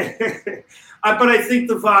 No. But I think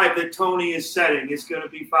the vibe that Tony is setting is going to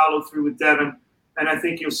be followed through with Devin, and I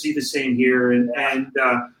think you'll see the same here. And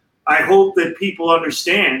I hope that people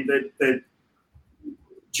understand that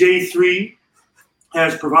J3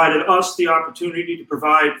 has provided us the opportunity to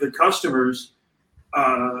provide the customers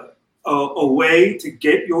a way to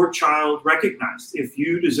get your child recognized. If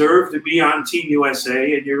you deserve to be on Team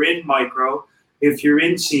USA and you're in micro, if you're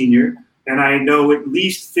in senior, and I know at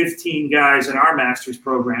least 15 guys in our master's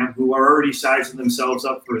program who are already sizing themselves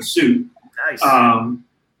up for a suit. Nice.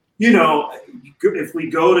 If we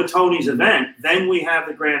go to Tony's event, then we have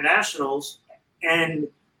the Grand Nationals, and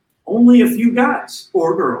only a few guys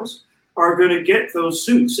or girls are going to get those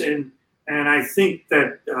suits. And I think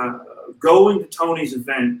that going to Tony's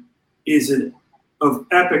event is of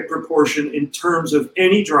epic proportion in terms of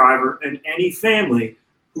any driver and any family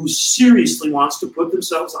who seriously wants to put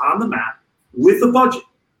themselves on the map with a budget.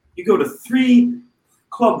 You go to 3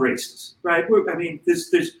 club races, right?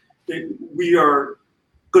 We are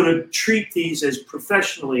going to treat these as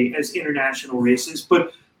professionally as international races,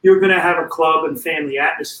 but you're going to have a club and family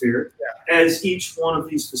atmosphere, as each one of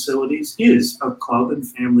these facilities is a club and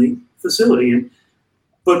family facility.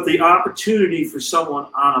 But the opportunity for someone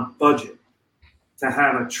on a budget to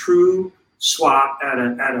have a true swap at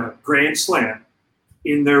a Grand Slam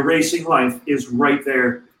in their racing life is right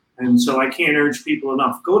there. And so I can't urge people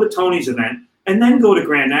enough. Go to Tony's event and then go to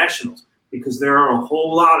Grand Nationals, because there are a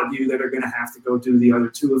whole lot of you that are going to have to go do the other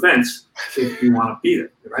 2 events if you want to be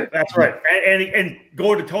there, right? That's right. And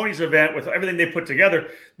going to Tony's event with everything they put together,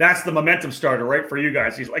 that's the momentum starter, right, for you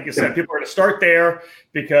guys. Like you said, people are going to start there,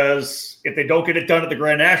 because if they don't get it done at the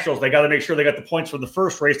Grand Nationals, they got to make sure they got the points for the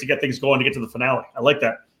first race to get things going to get to the finale. I like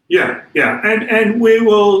that. Yeah. And we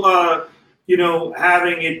will,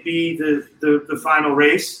 having it be the final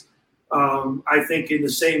race, I think in the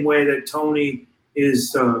same way that Tony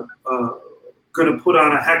is going to put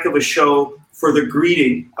on a heck of a show for the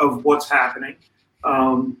greeting of what's happening.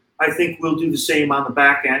 I think we'll do the same on the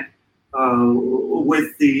back end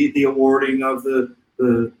with the awarding of the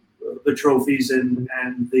trophies and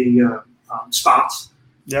the spots.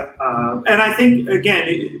 Yeah. And I think,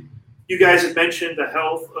 again, you guys have mentioned the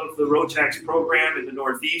health of the Rotax program in the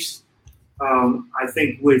Northeast. I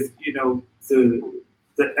think with,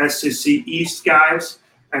 the SSC East guys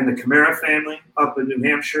and the Camara family up in New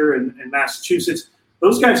Hampshire and Massachusetts,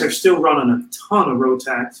 those guys are still running a ton of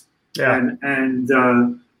Rotax. Yeah. And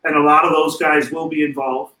a lot of those guys will be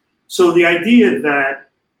involved. So the idea that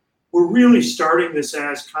we're really starting this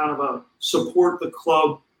as kind of a support the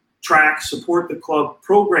club track, support the club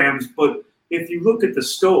programs. But if you look at the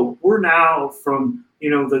scope, we're now from,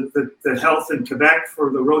 the health in Quebec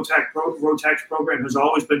for the Rotax program has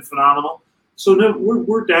always been phenomenal. So now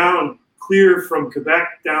we're down clear from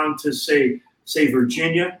Quebec down to say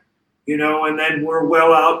Virginia, and then we're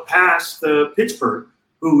well out past Pittsburgh,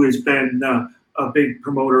 who has been a big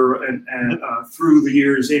promoter and through the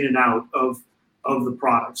years in and out of the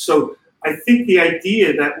product. So I think the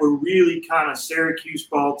idea that we're really kind of Syracuse,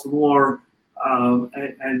 Baltimore,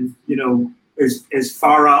 and as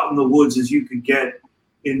far out in the woods as you could get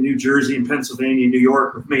in New Jersey and Pennsylvania, New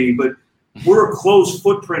York with me, but we're a close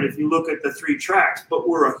footprint if you look at the 3 tracks, but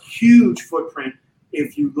we're a huge footprint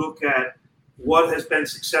if you look at what has been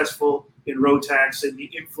successful in Rotax and the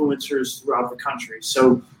influencers throughout the country.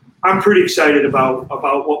 So I'm pretty excited about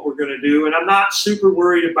what we're going to do, and I'm not super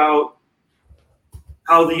worried about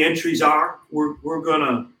how the entries are. We're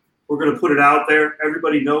gonna put it out there.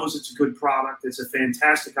 Everybody knows it's a good product. It's a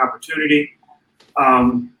fantastic opportunity.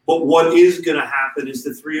 But what is going to happen is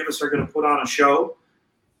the 3 of us are going to put on a show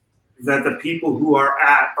that the people who are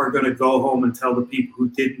going to go home and tell the people who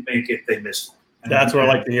didn't make it they missed it. That's what I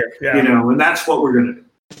like to hear. Yeah. And that's what we're going to do.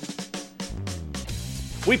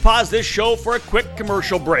 We pause this show for a quick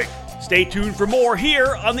commercial break. Stay tuned for more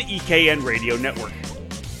here on the EKN Radio Network.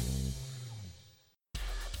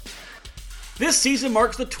 This season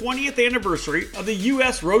marks the 20th anniversary of the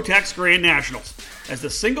U.S. Rotax Grand Nationals, as the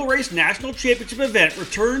single race national championship event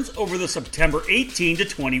returns over the September 18 to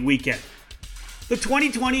 20 weekend. The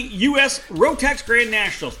 2020 U.S. Rotax Grand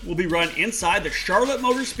Nationals will be run inside the Charlotte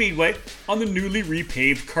Motor Speedway on the newly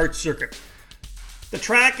repaved kart circuit. The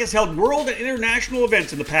track has held world and international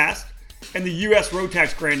events in the past, and the U.S.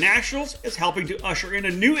 Rotax Grand Nationals is helping to usher in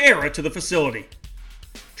a new era to the facility.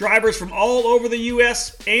 Drivers from all over the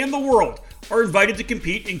U.S. and the world are invited to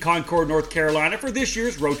compete in Concord, North Carolina for this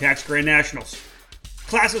year's Rotax Grand Nationals.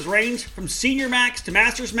 Classes range from Senior Max to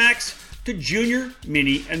Masters Max to Junior,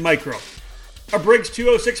 Mini, and Micro. A Briggs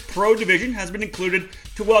 206 Pro division has been included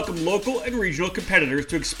to welcome local and regional competitors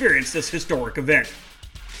to experience this historic event.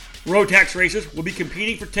 Rotax racers will be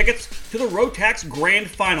competing for tickets to the Rotax Grand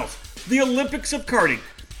Finals, the Olympics of karting,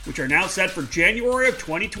 which are now set for January of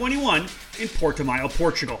 2021 in Portimao,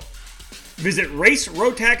 Portugal. Visit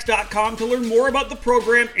racerotax.com to learn more about the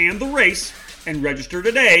program and the race, and register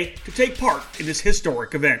today to take part in this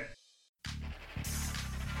historic event.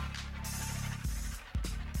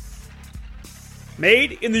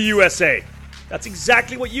 Made in the USA. That's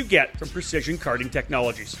exactly what you get from Precision Karting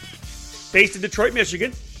Technologies. Based in Detroit,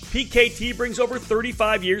 Michigan, PKT brings over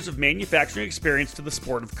 35 years of manufacturing experience to the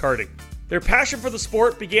sport of karting. Their passion for the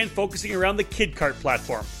sport began focusing around the Kid Kart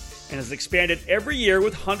platform, and has expanded every year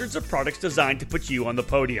with hundreds of products designed to put you on the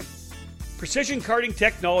podium. Precision Karting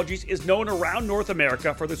Technologies is known around North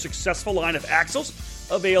America for their successful line of axles,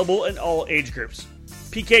 available in all age groups.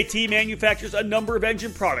 PKT manufactures a number of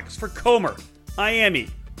engine products for Comer, IAME,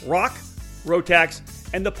 Rock, Rotax,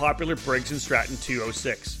 and the popular Briggs & Stratton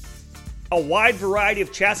 206. A wide variety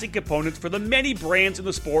of chassis components for the many brands in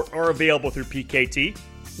the sport are available through PKT,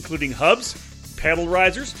 including hubs, pedal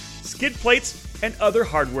risers, skid plates, and other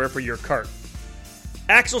hardware for your kart.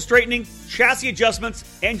 Axle straightening, chassis adjustments,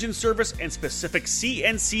 engine service, and specific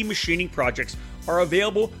CNC machining projects are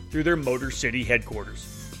available through their Motor City headquarters.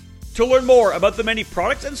 To learn more about the many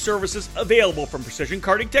products and services available from Precision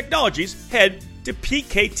Karting Technologies, head to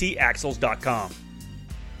pktaxles.com.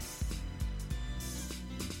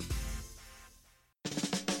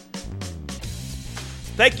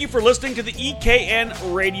 Thank you for listening to the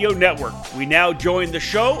EKN Radio Network. We now join the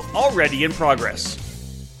show already in progress.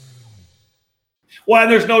 Well,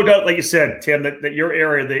 and there's no doubt, like you said, Tim, that your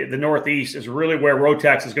area, the Northeast, is really where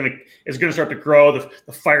Rotax is going to start to grow.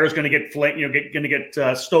 The fire is going to get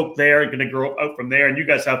stoked there, and going to grow out from there. And you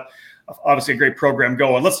guys have obviously a great program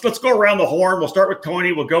going. Let's go around the horn. We'll start with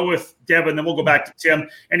Tony. We'll go with Devin, then we'll go back to Tim.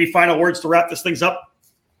 Any final words to wrap this things up?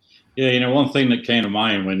 Yeah, one thing that came to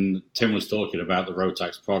mind when Tim was talking about the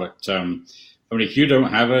Rotax product. If you don't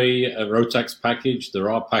have a Rotax package, there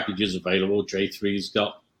are packages available. J3's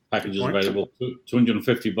got packages available,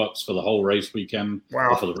 $250 for the whole race weekend.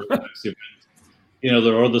 Wow. For the Rotax event.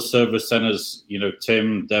 There are other service centers.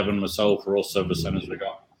 Tim, Devin, myself are all service centers. We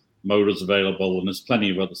got motors available, and there's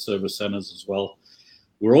plenty of other service centers as well.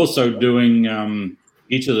 We're also doing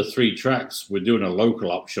each of the 3 tracks. We're doing a local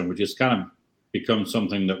option, which is kind of become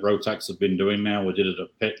something that Rotax have been doing now. We did it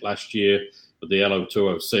at Pitt last year with the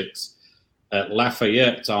LO206. At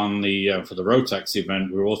Lafayette on the for the Rotax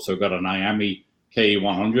event, we've also got an IAME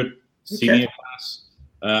KE100 senior class,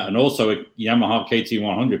 and also a Yamaha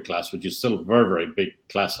KT100 class, which is still a very, very big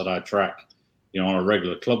class at our track, on a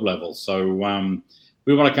regular club level. So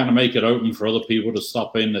we want to kind of make it open for other people to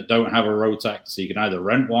stop in that don't have a Rotax. So you can either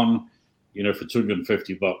rent one, for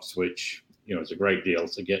 $250, which it's a great deal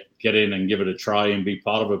to get in and give it a try and be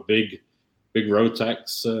part of a big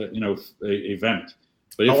Rotax, event.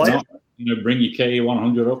 But if not, bring your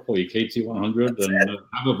KE100 up or your KT100 and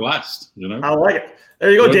have a blast. I like it.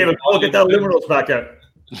 There you go, David. I'll get that Luminous back out.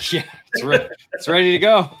 Yeah, it's ready. It's ready to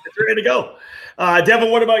go. It's ready to go.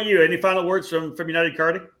 Devin, what about you? Any final words from United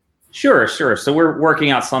Karting? Sure. So we're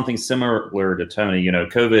working out something similar to Tony.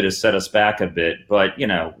 COVID has set us back a bit, but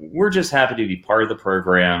we're just happy to be part of the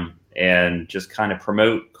program and just kind of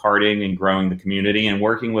promote karting and growing the community and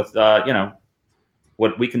working with,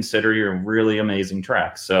 what we consider your really amazing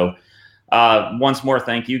tracks. So once more,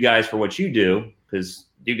 thank you guys for what you do, because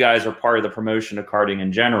you guys are part of the promotion of karting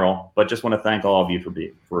in general, but just want to thank all of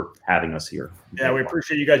you for having us here. Yeah, we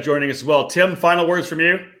appreciate you guys joining us as well. Tim, final words from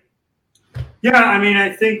you? Yeah, I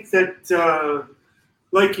think that,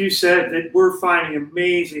 like you said, that we're finding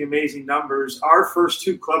amazing numbers. Our first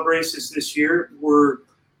 2 club races this year were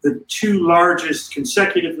the 2 largest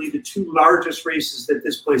races that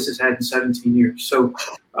this place has had in 17 years. So,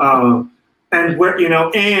 and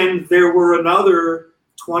there were another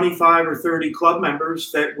 25 or 30 club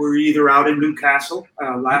members that were either out in Newcastle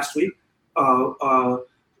last week, or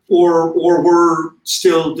were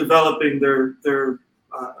still developing their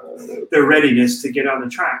readiness to get on the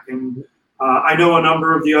track. And I know a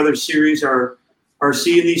number of the other series are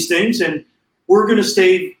seeing these things, and we're going to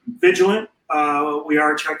stay vigilant. We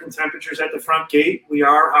are checking temperatures at the front gate. We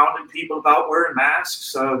are hounding people about wearing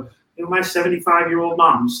masks. My 75-year-old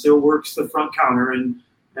mom still works the front counter,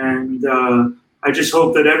 and I just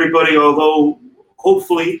hope that everybody, although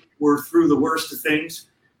hopefully we're through the worst of things,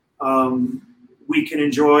 we can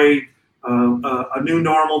enjoy a new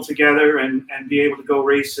normal together and be able to go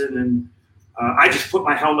racing. And I just put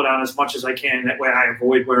my helmet on as much as I can. That way I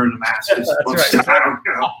avoid wearing the mask. That's right.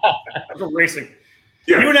 I'm racing.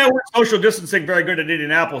 Yeah. You and I weren't social distancing very good at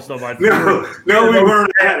Indianapolis, though, bud. No, we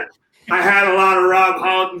weren't. I had a lot of Rob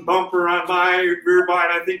Houghton bumper on my rear bike.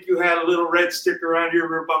 I think you had a little red sticker on your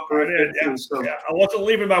rear bumper. I did, yeah. So. Yeah. I wasn't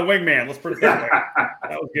leaving my wingman. Let's put it that way.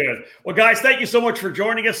 That was good. Well, guys, thank you so much for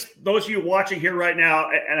joining us. Those of you watching here right now,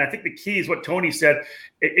 and I think the key is what Tony said.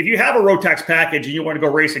 If you have a Rotax package and you want to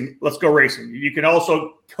go racing, let's go racing. You can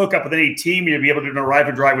also hook up with any team. You'll be able to arrive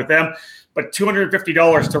and drive with them. But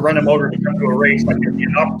 $250 to run a motor to come to a race, like gives you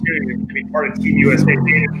an opportunity to be part of Team USA.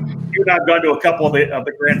 You've not gone to a couple of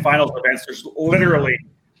the grand finals events. There's literally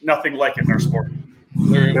nothing like it in our sport.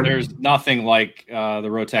 There's nothing like the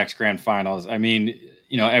Rotax Grand Finals. I mean,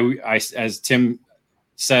 as Tim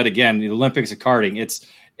said again, the Olympics of karting. It's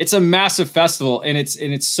it's a massive festival, and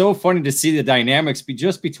it's so funny to see the dynamics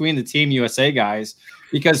just between the Team USA guys,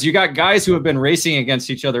 because you got guys who have been racing against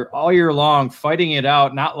each other all year long, fighting it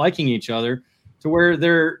out, not liking each other, to where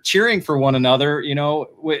they're cheering for one another.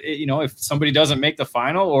 If somebody doesn't make the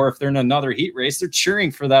final, or if they're in another heat race, they're cheering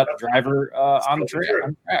for that driver on the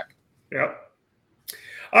track. Yeah.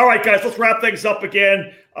 All right, guys, let's wrap things up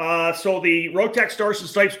again. So the Rotax Stars and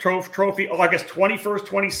Stripes Trophy, August 21st,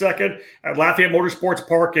 22nd at Lafayette Motorsports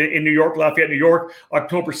Park in New York, Lafayette, New York.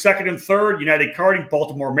 October 2nd and 3rd, United Karting,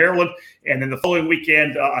 Baltimore, Maryland. And then the following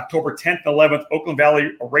weekend, October 10th and 11th, Oakland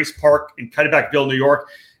Valley Race Park in Kennebackville, New York.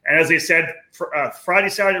 And as I said, Friday,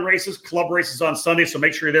 Saturday races, club races on Sunday, so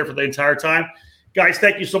make sure you're there for the entire time. Guys,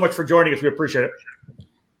 thank you so much for joining us. We appreciate it.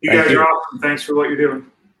 You guys are awesome. Thanks for what you're doing.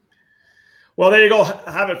 Well, there you go.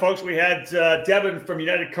 Have it, folks. We had Devin from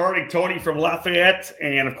United Karting, Tony from Lafayette,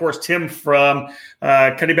 and, of course, Tim from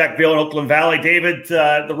Kennebackville and Oakland Valley. David,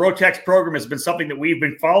 the Rotax program has been something that we've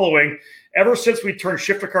been following ever since we turned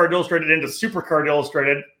Shifter Card Illustrated into Supercard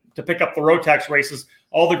Illustrated to pick up the Rotax races.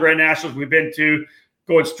 All the Grand Nationals we've been to,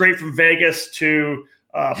 going straight from Vegas to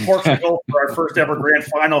Portugal for our first ever Grand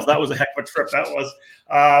Finals. That was a heck of a trip. That was.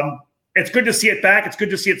 It's good to see it back. It's good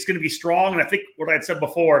to see it's going to be strong. And I think what I had said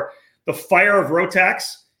before, the fire of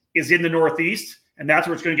Rotax is in the Northeast, and that's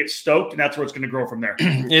where it's going to get stoked, and that's where it's going to grow from there.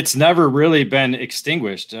 It's never really been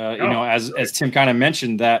extinguished. As Tim kind of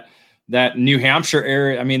mentioned, that New Hampshire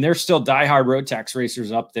area, I mean, there's still diehard Rotax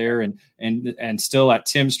racers up there and still at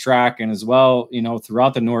Tim's track, and as well,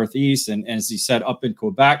 throughout the Northeast, and as he said, up in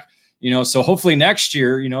Quebec, so hopefully next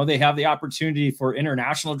year, they have the opportunity for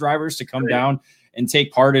international drivers to come down and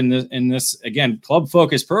take part in this again, club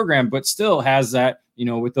focused program, but still has that,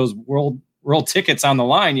 with those world tickets on the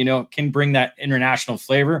line, can bring that international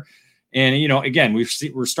flavor. And, again,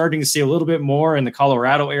 we're starting to see a little bit more in the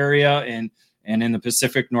Colorado area and in the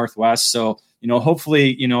Pacific Northwest. So,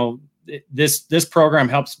 hopefully, this program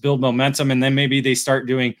helps build momentum, and then maybe they start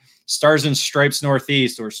doing Stars and Stripes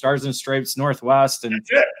Northeast or Stars and Stripes Northwest and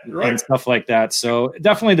stuff like that. So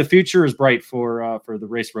definitely the future is bright for the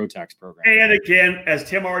Race Rotax program. And again, as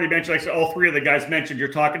Tim already mentioned, like all three of the guys mentioned,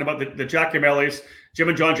 you're talking about the Giacomellis, Jim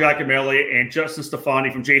and John Giacomelli and Justin Stefani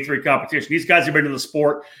from J3 Competition. These guys have been in the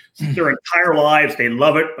sport their entire lives. They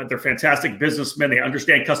love it, but they're fantastic businessmen. They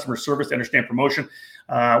understand customer service, they understand promotion,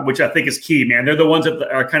 which I think is key, man. They're the ones that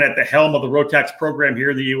are kind of at the helm of the Rotax program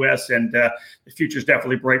here in the U.S., and the future is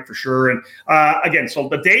definitely bright for sure. And again, so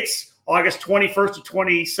the dates, August 21st to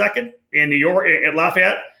 22nd in New York at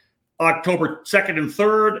Lafayette, October 2nd and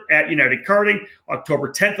 3rd at United Karting,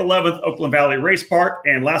 October 10th, 11th, Oakland Valley Race Park,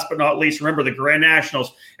 and last but not least, remember the Grand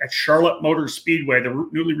Nationals at Charlotte Motor Speedway, the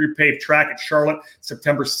newly repaved track at Charlotte,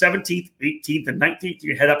 September 17th, 18th, and 19th. You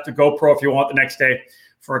can head up to GoPro if you want the next day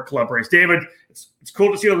for a club race. David, it's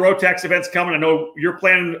cool to see the Rotax events coming. I know you're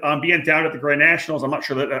planning on being down at the Grand Nationals. I'm not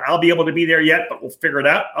sure that I'll be able to be there yet, but we'll figure it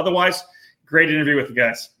out. Otherwise, great interview with the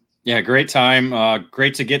guys. Yeah, great time.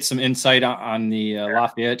 Great to get some insight on the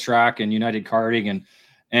Lafayette track and United Karting,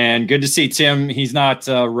 and good to see Tim. He's not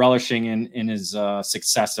relishing in his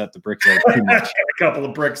success at the Brickyard too much. A couple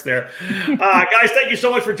of bricks there. Guys, thank you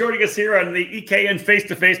so much for joining us here on the EKN Face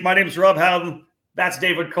to Face. My name is Rob Howden. That's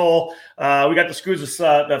David Cole. We got the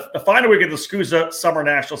SCUSA, the final week of the SCUSA Summer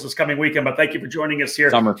Nationals this coming weekend, but thank you for joining us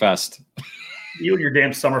here. Summerfest. You and your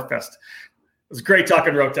damn Summerfest. It was great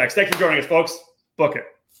talking Rotax. Thanks for joining us, folks. Book it.